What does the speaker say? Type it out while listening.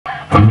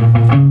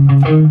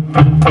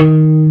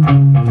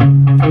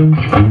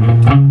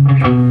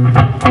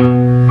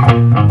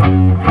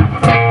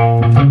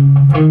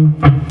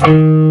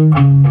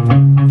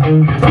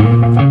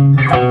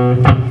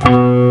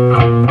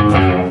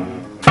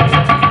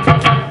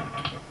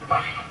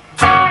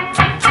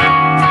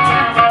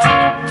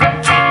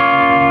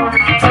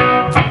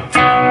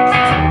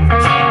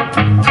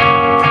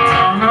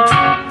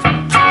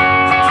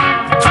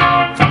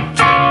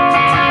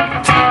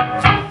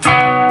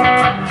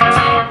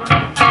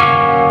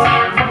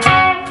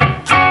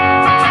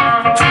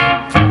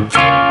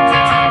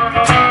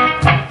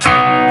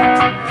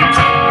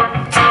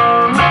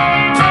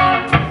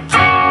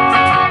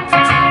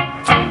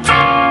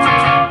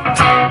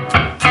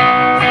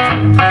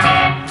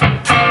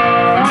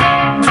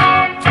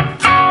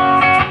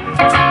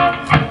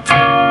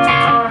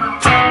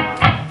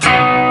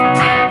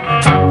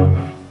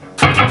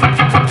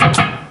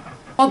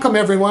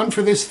Welcome everyone.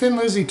 For this Thin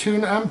Lizzy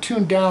tune, I'm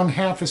tuned down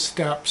half a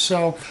step.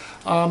 So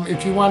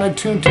if you want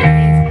to tune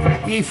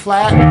to E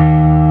flat,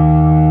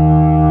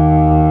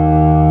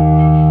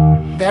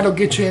 that'll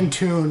get you in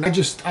tune.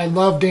 I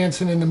love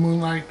dancing in the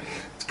Moonlight.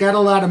 It's got a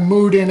lot of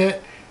mood in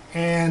it,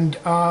 and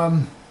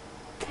I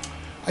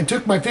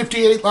took my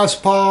 58 Les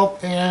Paul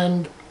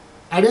and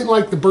I didn't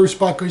like the burst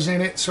buckers in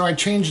it, so I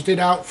changed it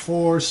out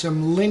for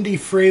some Lindy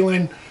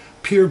Fralin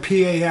pure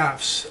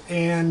PAFs,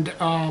 and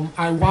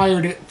I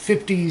wired it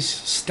 50s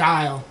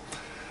style.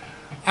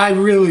 I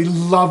really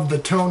love the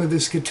tone of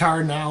this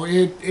guitar now.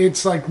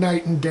 It's like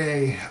night and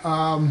day.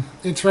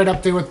 It's right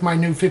up there with my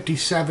new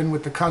 57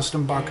 with the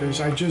custom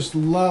buckers. I just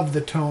love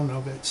the tone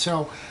of it.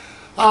 So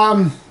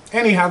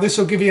anyhow, this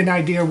will give you an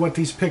idea of what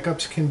these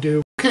pickups can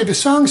do. Okay, the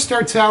song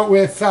starts out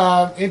with,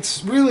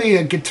 it's really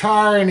a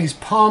guitar, and he's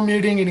palm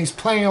muting and he's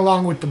playing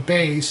along with the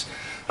bass.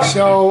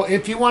 So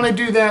if you want to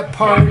do that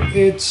part,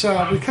 it's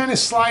we kind of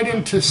slide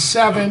into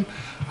 7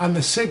 on the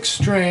 6th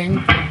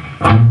string.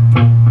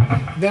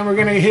 Then we're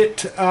going to hit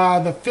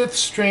the 5th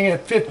string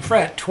at 5th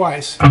fret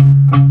twice.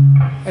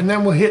 And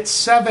then we'll hit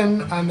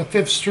 7 on the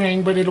 5th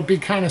string, but it'll be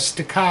kind of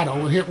staccato.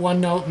 We'll hit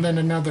one note and then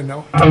another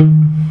note.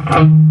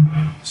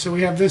 So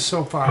we have this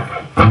so far.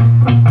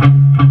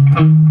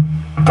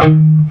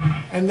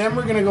 And then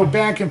we're going to go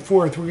back and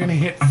forth. We're going to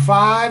hit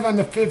 5 on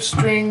the 5th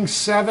string,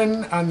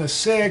 7 on the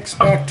 6th,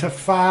 back to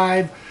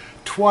 5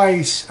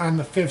 twice on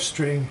the 5th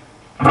string.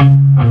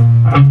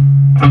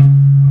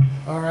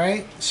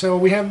 Alright, so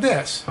we have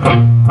this.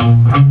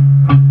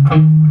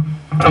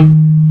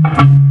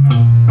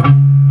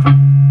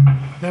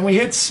 Then we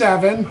hit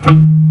 7.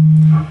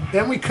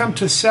 Then we come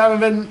to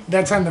 7,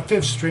 that's on the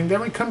 5th string. Then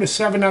we come to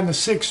 7 on the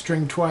 6th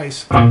string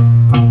twice.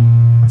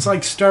 It's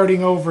like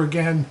starting over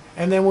again.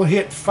 And then we'll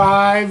hit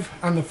 5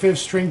 on the 5th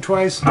string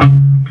twice.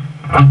 And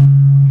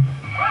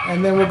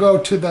then we'll go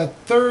to the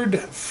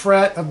 3rd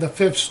fret of the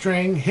 5th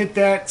string, hit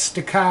that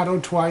staccato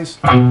twice.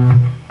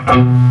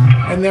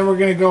 And then we're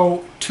going to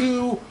go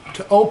 2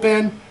 to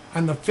open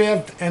on the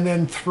 5th, and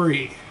then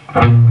 3.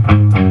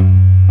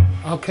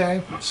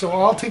 Okay, so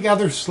all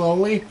together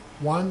slowly.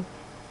 1,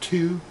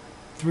 2,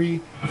 3,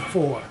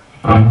 4.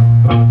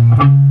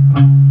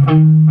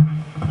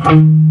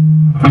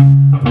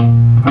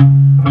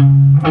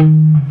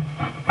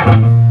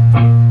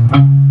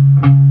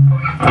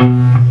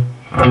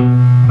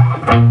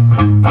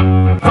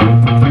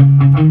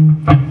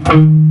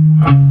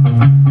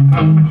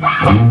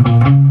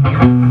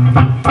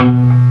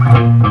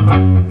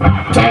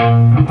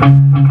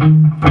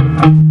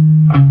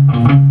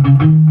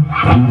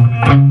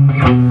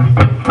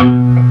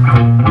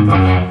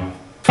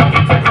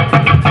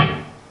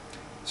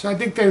 So I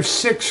think there's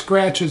 6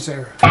 scratches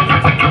there.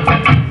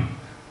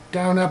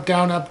 Down, up,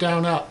 down, up,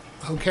 down, up.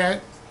 Okay?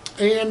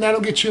 And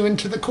that'll get you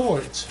into the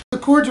chords. The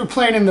chords we're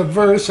playing in the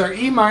verse are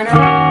E minor.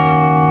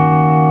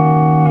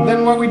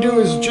 Then what we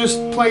do is just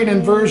play an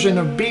inversion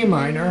of B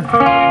minor.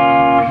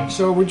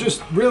 So we're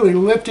just really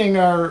lifting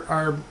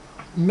our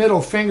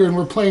middle finger, and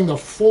we're playing the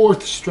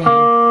 4th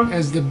string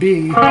as the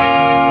B.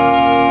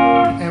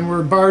 And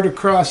we're barred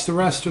across the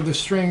rest of the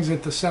strings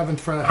at the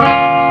 7th fret.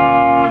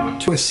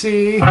 To a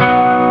C,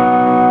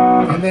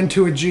 and then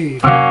to a G.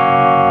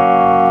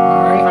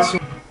 Alright,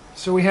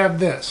 so we have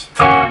this.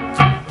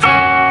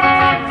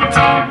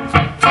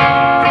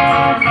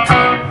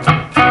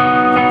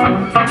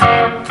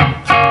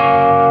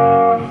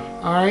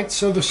 Alright,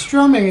 so the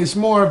strumming is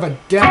more of a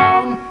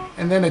down,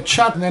 and then a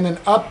chop, and then an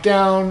up,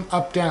 down,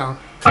 up, down.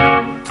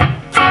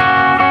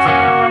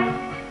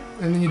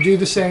 And then you do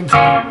the same.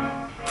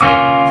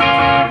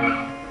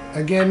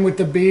 Again with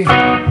the B.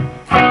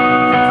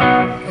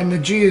 And the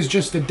G is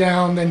just a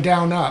down, then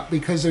down, up,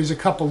 because there's a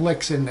couple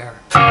licks in there.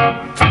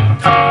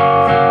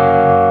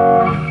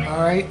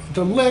 Alright,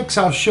 the licks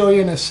I'll show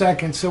you in a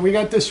second. So we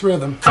got this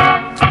rhythm.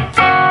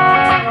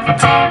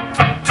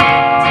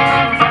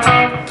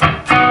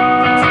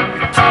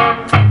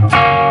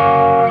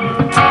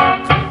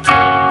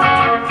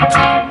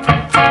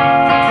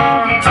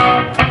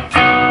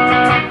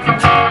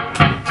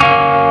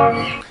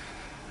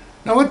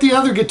 Now what the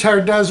other guitar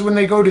does when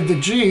they go to the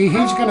G,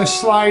 he's going to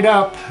slide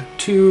up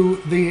to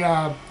the,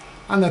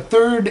 on the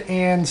 3rd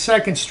and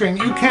 2nd string.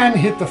 You can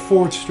hit the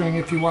 4th string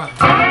if you want.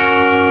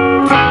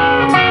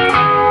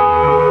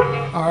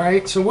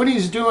 Alright, so what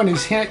he's doing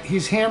is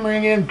he's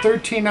hammering in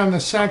 13 on the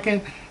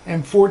 2nd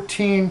and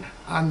 14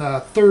 on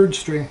the 3rd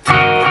string.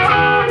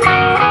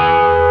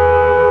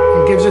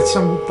 And gives it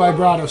some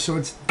vibrato, so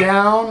it's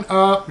down,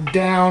 up,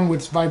 down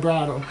with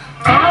vibrato.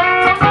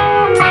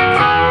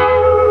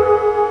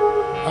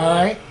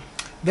 Alright,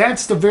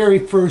 that's the very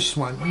first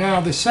one.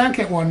 Now the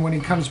second one, when he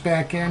comes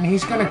back in,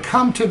 he's going to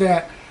come to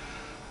that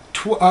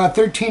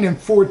 13 and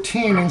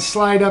 14 and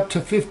slide up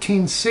to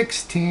 15,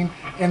 16,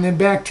 and then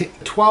back to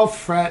 12th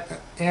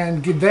fret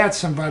and give that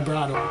some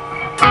vibrato.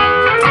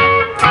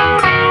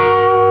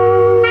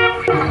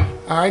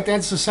 Alright,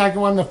 that's the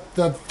second one. The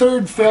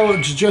 3rd fill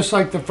is just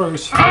like the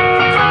first.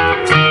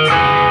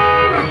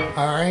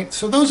 Alright,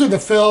 so those are the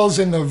fills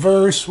in the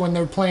verse when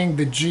they're playing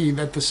the G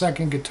that the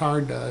second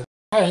guitar does.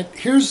 Alright,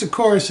 here's the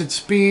chorus at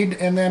speed,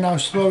 and then I'll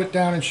slow it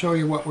down and show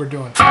you what we're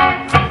doing.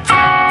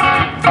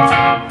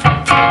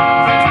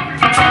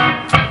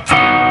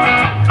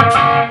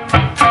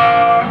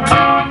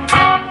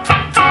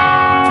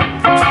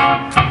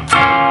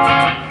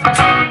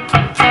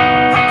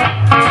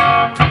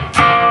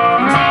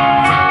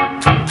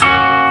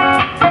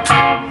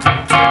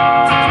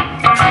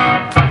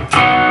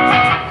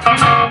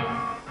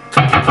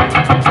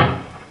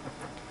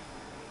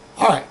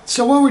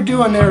 So what we're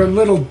doing there a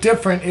little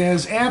different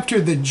is after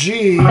the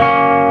G,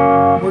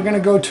 we're going to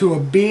go to a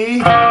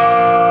B,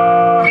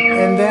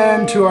 and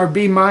then to our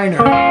B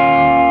minor,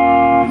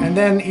 and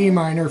then E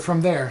minor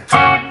from there.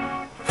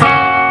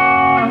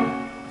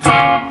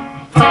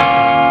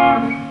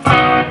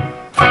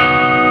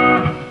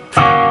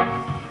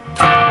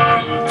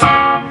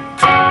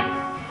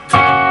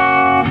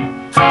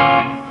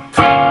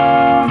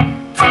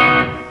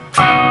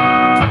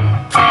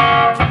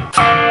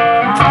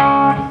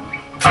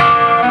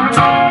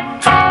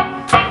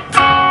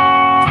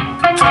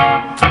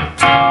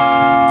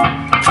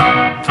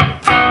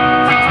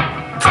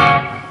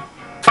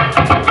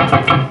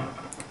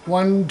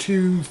 1,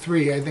 2,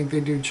 3. I think they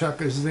do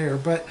chuckas there.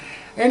 But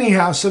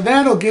anyhow, so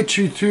that'll get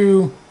you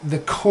through the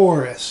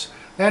chorus.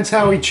 That's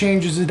how he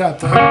changes it up.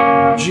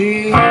 The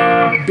G,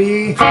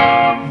 B,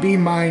 B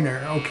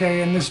minor.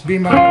 Okay, and this B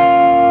minor,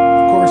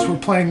 of course, we're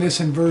playing this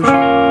inversion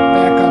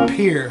back up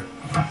here.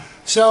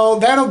 So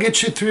that'll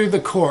get you through the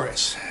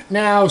chorus.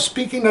 Now,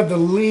 speaking of the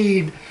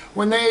lead,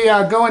 when they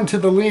go into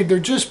the lead, they're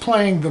just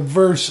playing the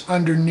verse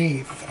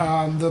underneath.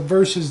 The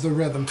verse is the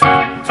rhythm.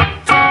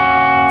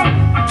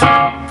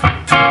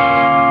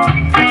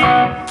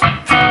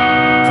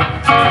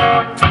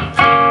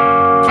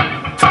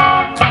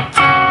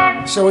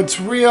 So it's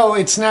real.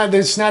 It's not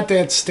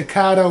that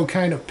staccato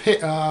kind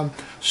of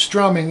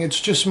strumming. It's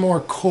just more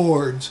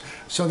chords,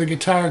 so the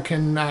guitar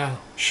can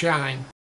shine.